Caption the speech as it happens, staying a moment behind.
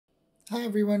Hi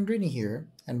everyone, Rini here,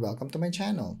 and welcome to my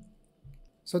channel.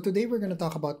 So today we're going to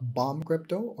talk about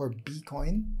Bombcrypto or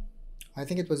BCOIN. I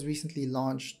think it was recently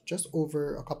launched just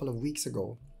over a couple of weeks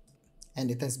ago,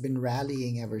 and it has been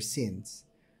rallying ever since.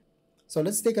 So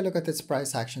let's take a look at its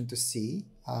price action to see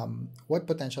what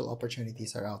potential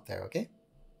opportunities are out there, okay?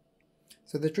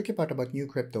 So the tricky part about new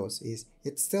cryptos is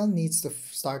it still needs to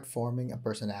start forming a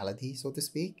personality, so to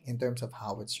speak, in terms of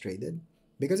how it's traded.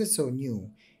 Because it's so new,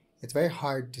 it's very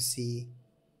hard to see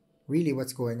really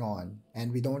what's going on,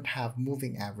 and we don't have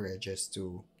moving averages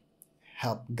to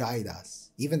help guide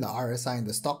us. Even the RSI and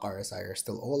the stock RSI are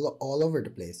still all over the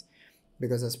place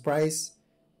because as price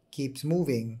keeps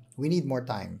moving, we need more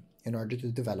time in order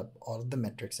to develop all of the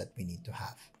metrics that we need to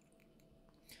have.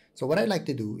 So what I like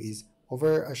to do is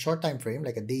over a short time frame,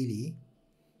 like a daily,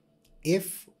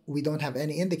 if we don't have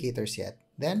any indicators yet,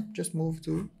 then just move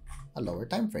to a lower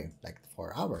time frame, like the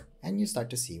 4-hour, and you start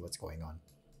to see what's going on.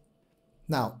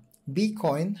 Now,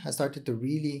 BCOIN has started to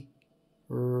really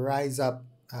rise up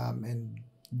and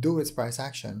do its price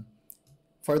action.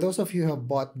 For those of you who have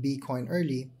bought BCOIN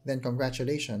early, then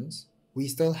congratulations. We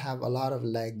still have a lot of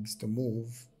legs to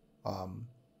move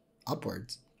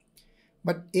upwards.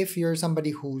 But if you're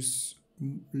somebody who's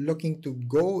looking to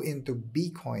go into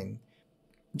BCOIN,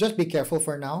 just be careful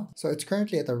for now. So it's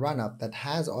currently at a run-up that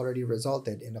has already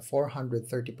resulted in a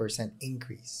 430%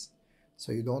 increase.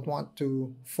 So you don't want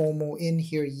to FOMO in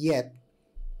here yet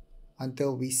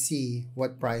until we see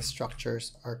what price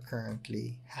structures are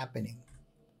currently happening.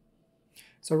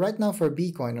 So right now for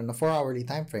BCOIN on a 4-hourly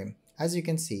time frame, as you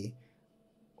can see,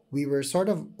 we were sort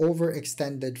of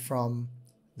overextended from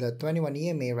the 21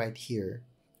 EMA right here,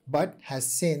 but has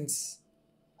since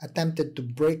attempted to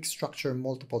break structure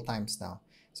multiple times now.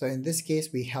 So in this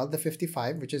case, we held the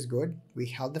 55, which is good. We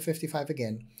held the 55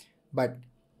 again, but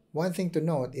one thing to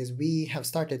note is we have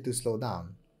started to slow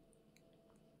down.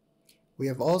 We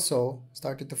have also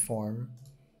started to form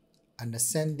an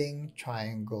ascending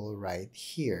triangle right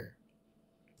here.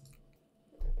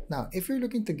 Now, if you're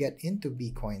looking to get into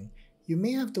BCOIN, you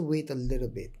may have to wait a little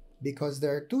bit because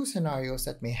there are two scenarios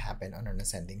that may happen on an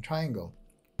ascending triangle.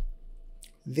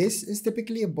 This is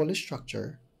typically a bullish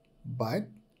structure, but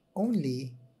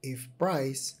only if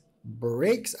price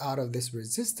breaks out of this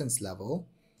resistance level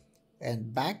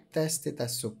and backtest it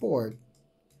as support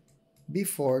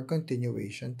before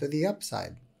continuation to the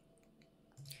upside.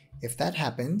 If that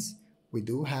happens, we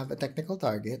do have a technical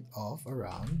target of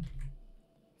around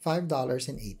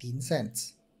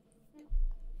 $5.18.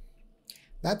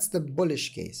 That's the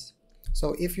bullish case.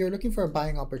 So if you're looking for a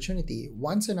buying opportunity,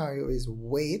 one scenario is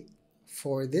wait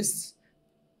for this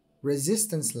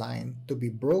resistance line to be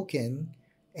broken,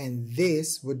 and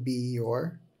this would be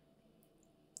your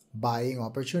buying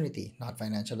opportunity, not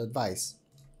financial advice.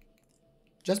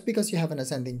 Just because you have an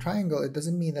ascending triangle, it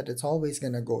doesn't mean that it's always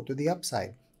going to go to the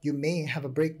upside. You may have a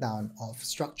breakdown of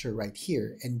structure right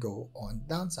here and go on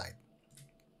downside.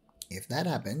 If that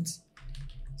happens,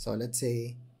 so let's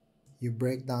say you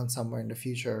break down somewhere in the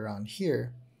future around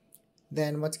here,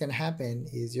 then what's going to happen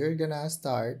is you're going to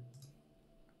start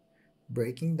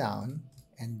breaking down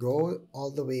and go all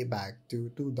the way back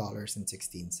to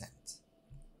 $2.16.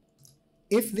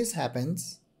 If this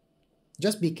happens,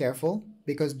 just be careful,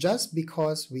 because just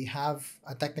because we have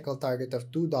a technical target of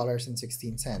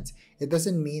 $2.16, it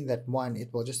doesn't mean that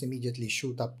it will just immediately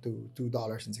shoot up to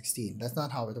 $2.16. That's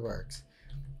not how it works.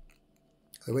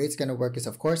 The way it's going to work is,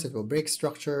 of course, it will break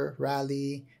structure,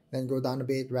 rally, then go down a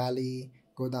bit, rally,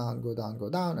 go down, go down, go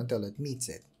down until it meets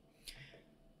it.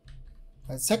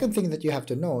 The second thing that you have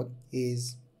to note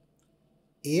is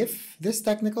if this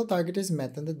technical target is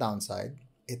met on the downside,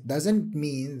 it doesn't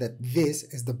mean that this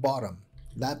is the bottom.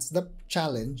 That's the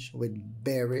challenge with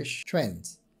bearish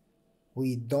trends.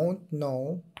 We don't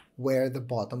know where the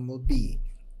bottom will be.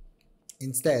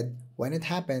 Instead, when it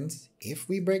happens, if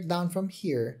we break down from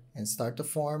here and start to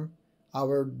form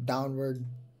our downward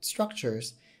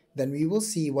structures, then we will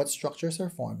see what structures are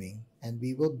forming, and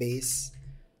we will base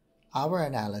our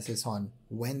analysis on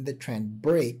when the trend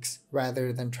breaks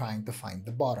rather than trying to find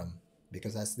the bottom.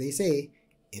 Because as they say,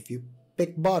 if you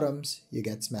pick bottoms, you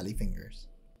get smelly fingers.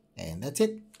 And that's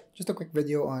it. Just a quick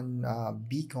video on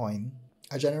BCOIN.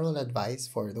 A general advice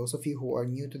for those of you who are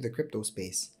new to the crypto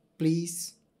space.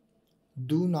 Please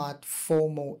do not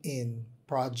FOMO in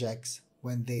projects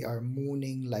when they are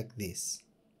mooning like this.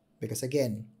 Because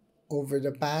again, over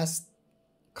the past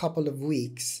couple of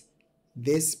weeks,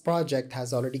 this project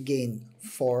has already gained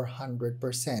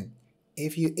 400%.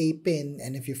 If you ape in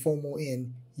and if you FOMO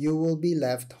in, you will be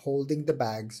left holding the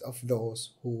bags of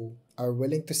those who are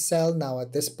willing to sell now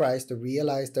at this price to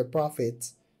realize their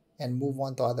profits and move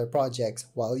on to other projects,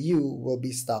 while you will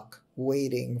be stuck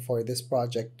waiting for this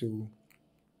project to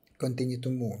continue to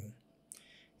moon.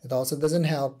 It also doesn't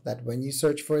help that when you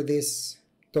search for this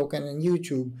token on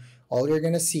YouTube, all you're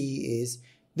gonna see is,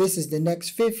 this is the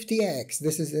next 50x,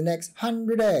 this is the next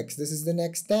 100x, this is the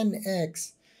next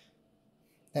 10x.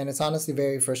 And it's honestly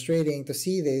very frustrating to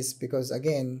see this because,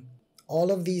 again, all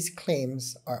of these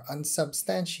claims are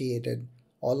unsubstantiated.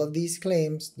 All of these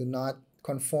claims do not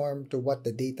conform to what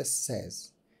the data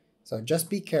says. So just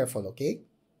be careful, okay?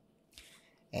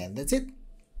 And that's it.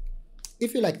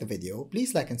 If you like the video,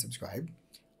 please like and subscribe.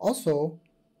 Also,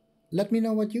 let me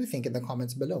know what you think in the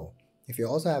comments below. If you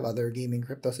also have other gaming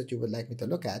cryptos that you would like me to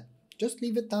look at, just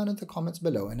leave it down in the comments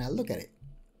below and I'll look at it.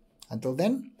 Until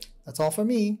then, that's all for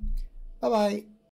me. Bye-bye.